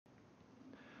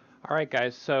All right,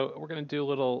 guys. So we're going to do a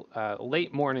little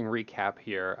late morning recap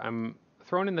here. I'm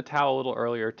throwing in the towel a little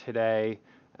earlier today.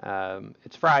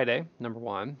 It's Friday, number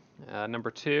one.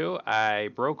 Number two, I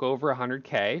broke over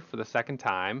 100K for the second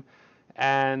time.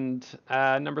 And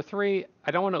number three,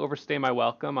 I don't want to overstay my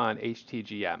welcome on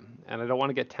HTGM, and I don't want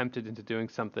to get tempted into doing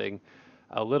something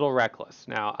a little reckless.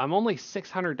 Now, I'm only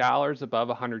 $600 above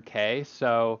 100K,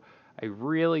 so I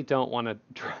really don't want to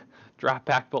drop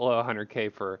back below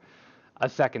 100K for a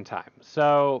second time.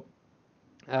 So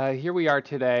here we are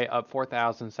today, up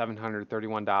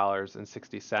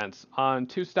 $4,731.60 on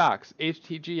two stocks,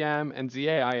 HTGM and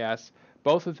ZAIS,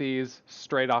 both of these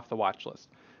straight off the watch list.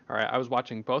 All right, I was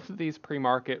watching both of these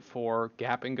pre-market for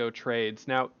gap and go trades.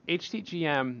 Now,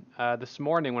 HTGM this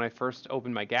morning when I first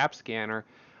opened my gap scanner,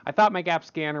 I thought my gap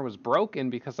scanner was broken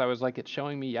because I was like, it's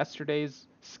showing me yesterday's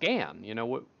scan. You know,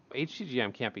 what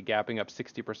HTGM can't be gapping up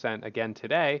 60% again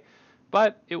today,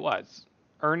 but it was.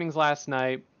 Earnings last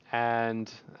night,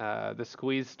 and the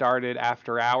squeeze started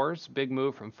after hours. Big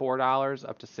move from $4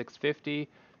 up to 6.50,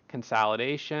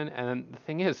 consolidation. And the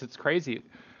thing is, it's crazy.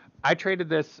 I traded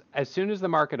this as soon as the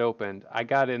market opened. I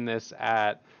got in this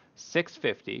at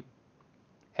 6.50,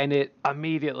 and it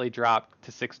immediately dropped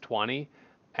to 6.20.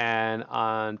 And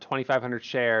on 2,500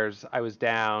 shares, I was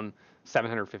down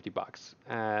 750 bucks.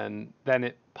 And then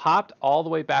it popped all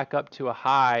the way back up to a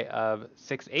high of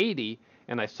 680,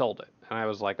 and I sold it. And I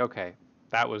was like, okay,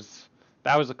 that was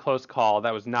that was a close call.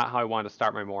 That was not how I wanted to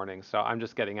start my morning. So I'm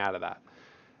just getting out of that.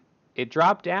 It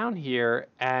dropped down here,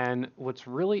 and what's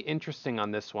really interesting on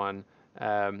this one,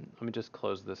 let me just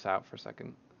close this out for a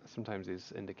second. Sometimes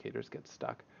these indicators get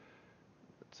stuck.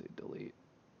 Let's see, delete,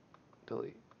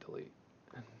 delete, delete,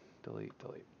 delete,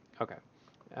 delete. Okay.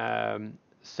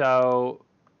 So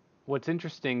what's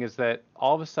interesting is that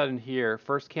all of a sudden here,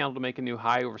 first candle to make a new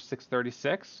high over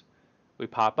 636, we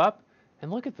pop up, and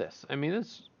look at this. I mean,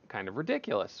 it's kind of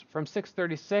ridiculous. From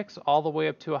 636 all the way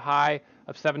up to a high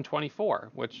of 724,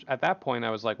 which at that point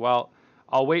I was like, well,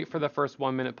 I'll wait for the first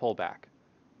 1 minute pullback.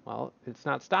 Well, it's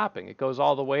not stopping. It goes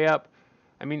all the way up.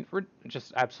 I mean,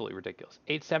 just absolutely ridiculous.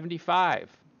 875,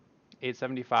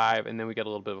 875, and then we get a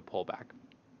little bit of a pullback.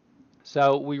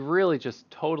 So we really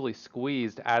just totally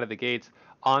squeezed out of the gates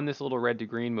on this little red to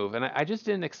green move. And I just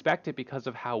didn't expect it because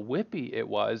of how whippy it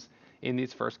was in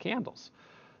these first candles.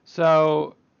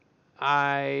 So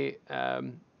I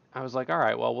was like, all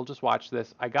right, well, we'll just watch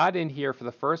this. I got in here for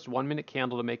the first 1 minute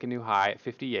candle to make a new high at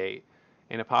 58,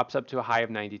 and it pops up to a high of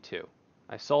 92.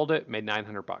 I sold it, made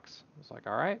 900 bucks. I was like,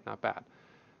 all right, not bad.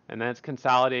 And then it's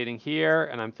consolidating here,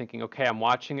 and I'm thinking, okay, I'm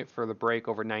watching it for the break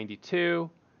over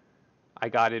 92. I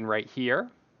got in right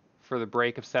here for the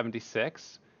break of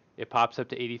 76. It pops up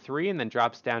to 83 and then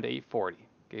drops down to 840.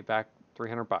 Gave back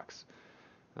 300 bucks.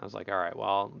 I was like, all right,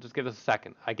 well, just give us a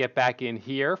second. I get back in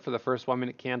here for the first 1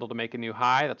 minute candle to make a new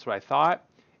high. That's what I thought.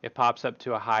 It pops up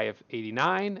to a high of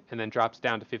 89 and then drops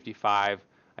down to 55.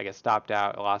 I get stopped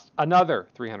out. I lost another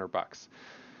 300 bucks.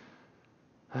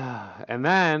 And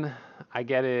then I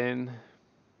get in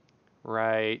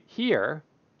right here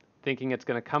thinking it's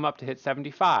going to come up to hit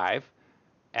 75,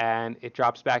 and it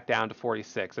drops back down to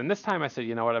 46. And this time I said,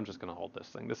 you know what, I'm just going to hold this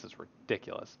thing. This is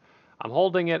ridiculous. I'm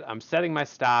holding it. I'm setting my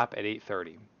stop at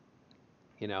 8:30.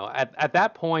 You know, at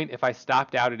that point, if I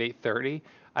stopped out at 8:30,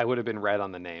 I would have been red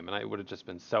on the name, and I would have just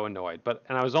been so annoyed.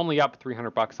 And I was only up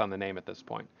 300 bucks on the name at this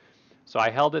point. So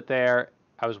I held it there.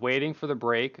 I was waiting for the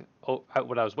break. Oh,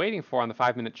 what I was waiting for on the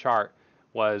 5 minute chart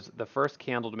was the first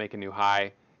candle to make a new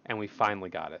high, and we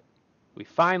finally got it. We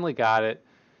finally got it.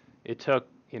 It took,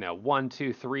 you know, 1,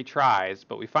 2, 3 tries,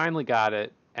 but we finally got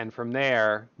it. And from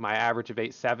there, my average of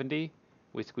 870,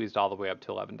 we squeezed all the way up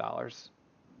to $11.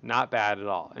 Not bad at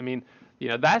all. I mean, you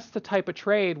know, that's the type of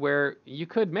trade where you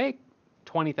could make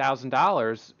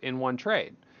 $20,000 in one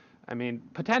trade. I mean,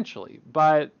 potentially.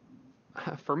 But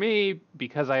for me,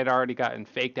 because I had already gotten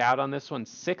faked out on this one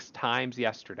 6 times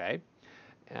yesterday,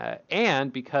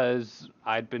 and because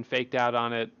I'd been faked out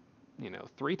on it, you know,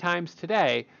 3 times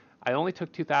today, I only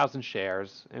took 2,000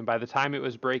 shares, and by the time it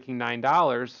was breaking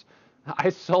 $9, I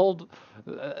sold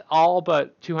all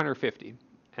but 250.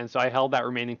 And so I held that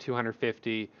remaining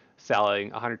 250,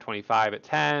 selling 125 at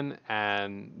 10,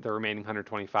 and the remaining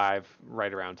 125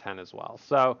 right around 10 as well.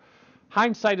 So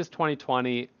hindsight is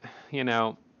 2020. You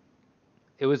know,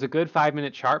 it was a good 5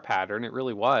 minute chart pattern. It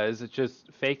really was. It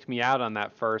just faked me out on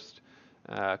that first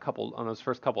on those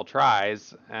first couple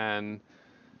tries, and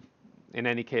in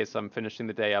any case, I'm finishing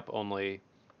the day up only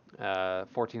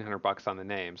 1,400 bucks on the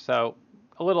name. So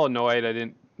a little annoyed I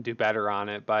didn't do better on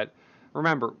it. But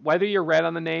remember, whether you're red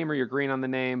on the name or you're green on the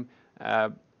name,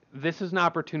 this is an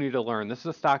opportunity to learn. This is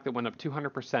a stock that went up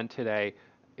 200% today.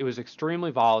 It was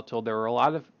extremely volatile. There were a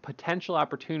lot of potential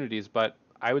opportunities, but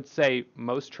I would say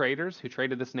most traders who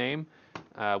traded this name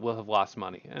will have lost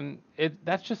money. And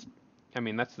that's just, I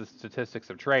mean, that's the statistics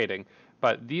of trading.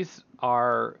 But these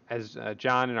are, as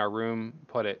John in our room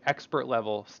put it, expert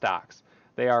level stocks.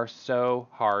 They are so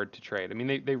hard to trade. I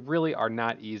mean, they really are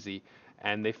not easy,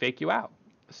 and they fake you out.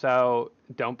 So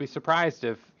don't be surprised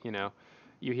if,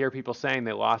 you hear people saying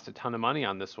they lost a ton of money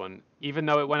on this one. Even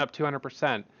though it went up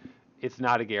 200%, it's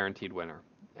not a guaranteed winner.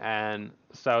 And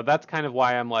so that's kind of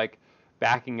why I'm like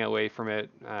backing away from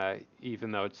it,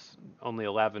 even though it's only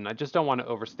 11. I just don't want to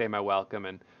overstay my welcome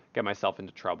and get myself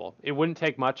into trouble. It wouldn't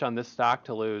take much on this stock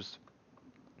to lose,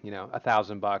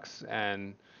 $1,000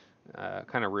 and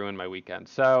kind of ruin my weekend.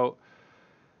 So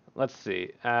let's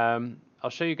see. I'll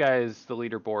show you guys the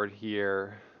leaderboard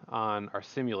here on our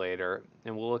simulator,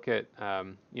 and we'll look at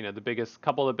the biggest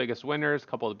couple of the biggest winners,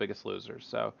 couple of the biggest losers.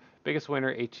 So biggest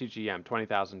winner HTGM,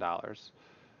 $20,000.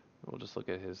 We'll just look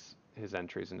at his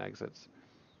entries and exits.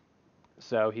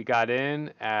 So he got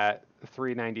in at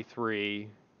 393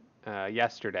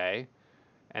 yesterday,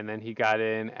 and then he got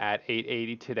in at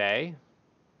 880 today.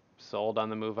 Sold on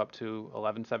the move up to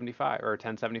 1175 or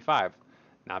 1075.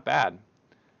 Not bad.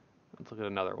 Let's look at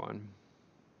another one.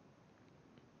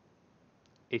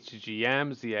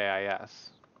 HGM ZAIS,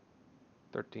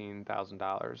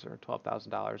 $13,000 or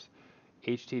 $12,000.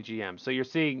 HTGM. So you're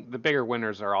seeing the bigger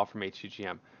winners are all from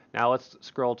HTGM. Now let's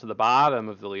scroll to the bottom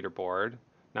of the leaderboard,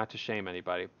 not to shame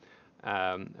anybody,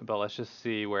 but let's just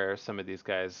see where some of these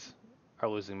guys are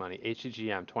losing money.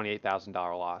 HTGM, $28,000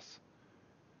 loss,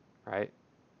 right?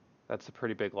 That's a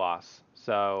pretty big loss.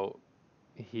 So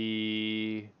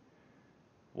he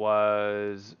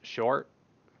was short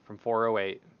from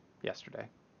 408 yesterday,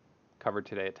 covered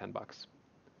today at $10.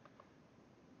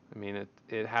 I mean,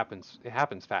 it happens. It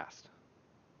happens fast.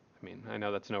 I mean, I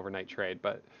know that's an overnight trade,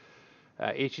 but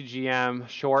HEGM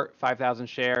short 5,000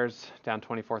 shares, down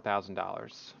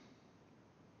 $24,000.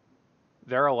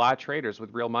 There are a lot of traders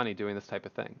with real money doing this type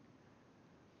of thing.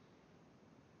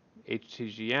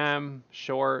 HTGM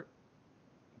short,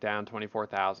 down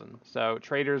 24,000. So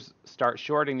traders start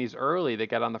shorting these early. They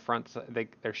get on the front.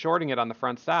 They're shorting it on the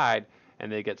front side,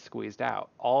 and they get squeezed out.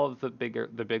 All of the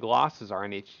big losses are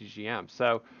in HTGM.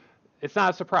 So it's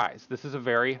not a surprise. This is a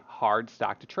very hard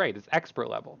stock to trade. It's expert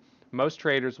level. Most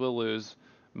traders will lose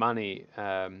money,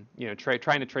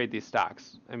 trying to trade these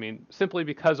stocks. I mean, simply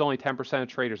because only 10% of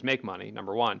traders make money,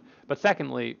 number one. But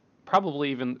secondly,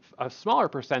 probably even a smaller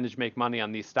percentage make money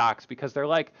on these stocks because they're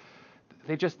like,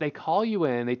 they call you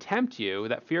in, they tempt you,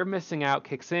 that fear of missing out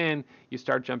kicks in, you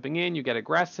start jumping in, you get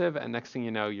aggressive, and next thing you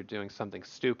know, you're doing something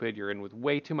stupid, you're in with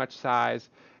way too much size,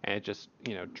 and it just,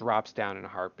 drops down in a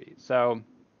heartbeat. So,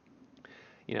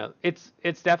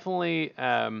 it's definitely,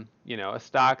 a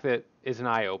stock that is an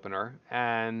eye-opener,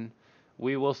 and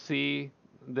we will see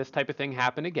this type of thing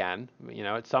happen again,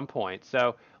 at some point.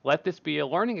 So let this be a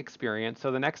learning experience,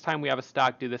 so the next time we have a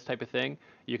stock do this type of thing,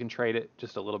 you can trade it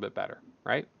just a little bit better,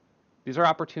 right? These are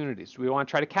opportunities. We want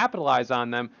to try to capitalize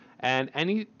on them. And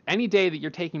any day that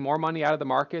you're taking more money out of the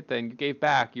market than you gave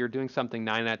back, you're doing something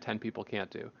 9 out of 10 people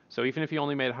can't do. So even if you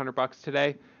only made $100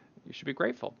 today, you should be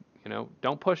grateful.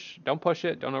 Don't push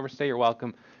it. Don't overstay your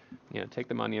welcome. Take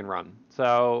the money and run.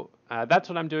 So that's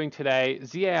what I'm doing today.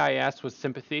 ZAIS was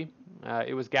sympathy.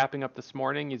 It was gapping up this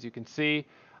morning, as you can see.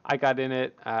 I got in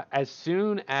it as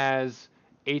soon as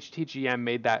HTGM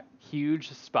made that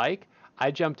huge spike. I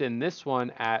jumped in this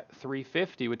one at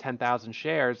 350 with 10,000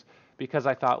 shares because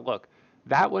I thought, look,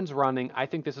 that one's running. I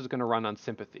think this is going to run on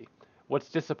sympathy. What's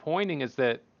disappointing is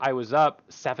that I was up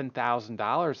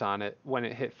 $7,000 on it when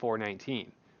it hit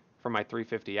 419 for my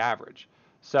 350 average.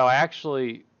 So I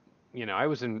actually, I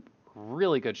was in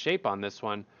really good shape on this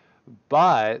one,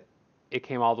 but it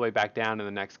came all the way back down in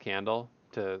the next candle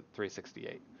to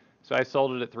 368. So I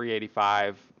sold it at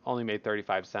 385, only made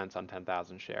 35 cents on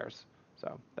 10,000 shares.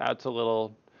 So that's a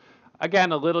little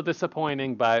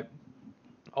disappointing, but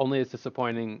only as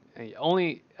disappointed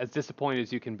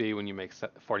as you can be when you make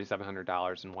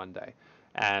 $4,700 in one day.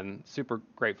 And super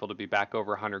grateful to be back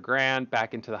over 100 grand,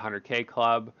 back into the 100K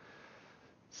club.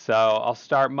 So I'll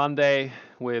start Monday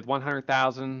with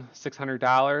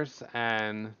 $100,600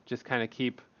 and just kind of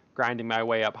keep grinding my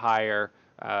way up higher.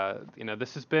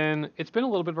 It's been a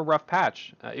little bit of a rough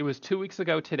patch. It was 2 weeks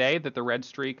ago today that the red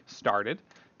streak started.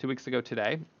 2 weeks ago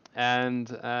today,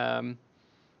 and I'm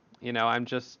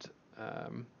just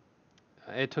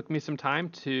it took me some time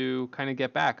to kind of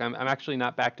get back. I'm actually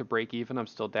not back to break even. I'm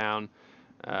still down,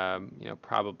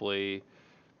 probably,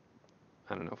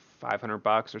 I don't know, $500 or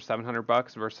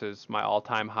 $700 versus my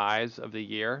all-time highs of the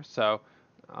year. So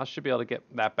I should be able to get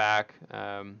that back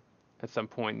at some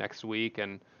point next week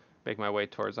and make my way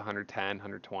towards 110,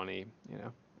 120,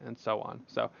 and so on.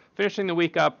 So finishing the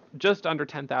week up just under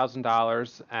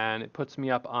 $10,000, and it puts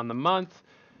me up on the month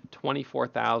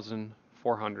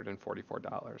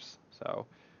 $24,444. So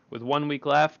with 1 week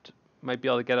left, might be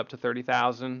able to get up to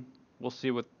 30,000. We'll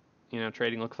see what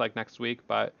trading looks like next week,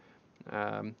 but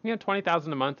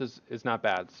 20,000 a month is not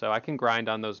bad. So I can grind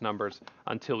on those numbers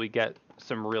until we get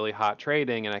some really hot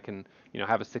trading, and I can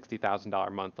have a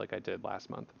 $60,000 month like I did last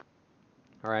month.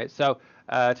 All right, so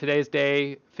today's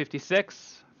day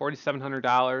 56,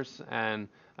 $4,700, and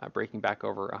breaking back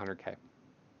over 100K.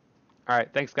 All right,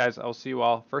 thanks guys. I'll see you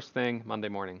all first thing Monday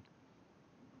morning.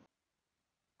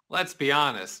 Let's be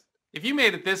honest. If you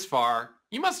made it this far,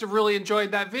 you must have really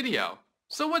enjoyed that video.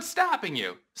 So what's stopping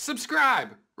you?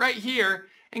 Subscribe right here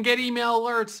and get email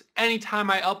alerts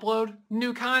anytime I upload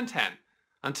new content.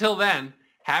 Until then,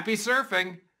 happy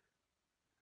surfing!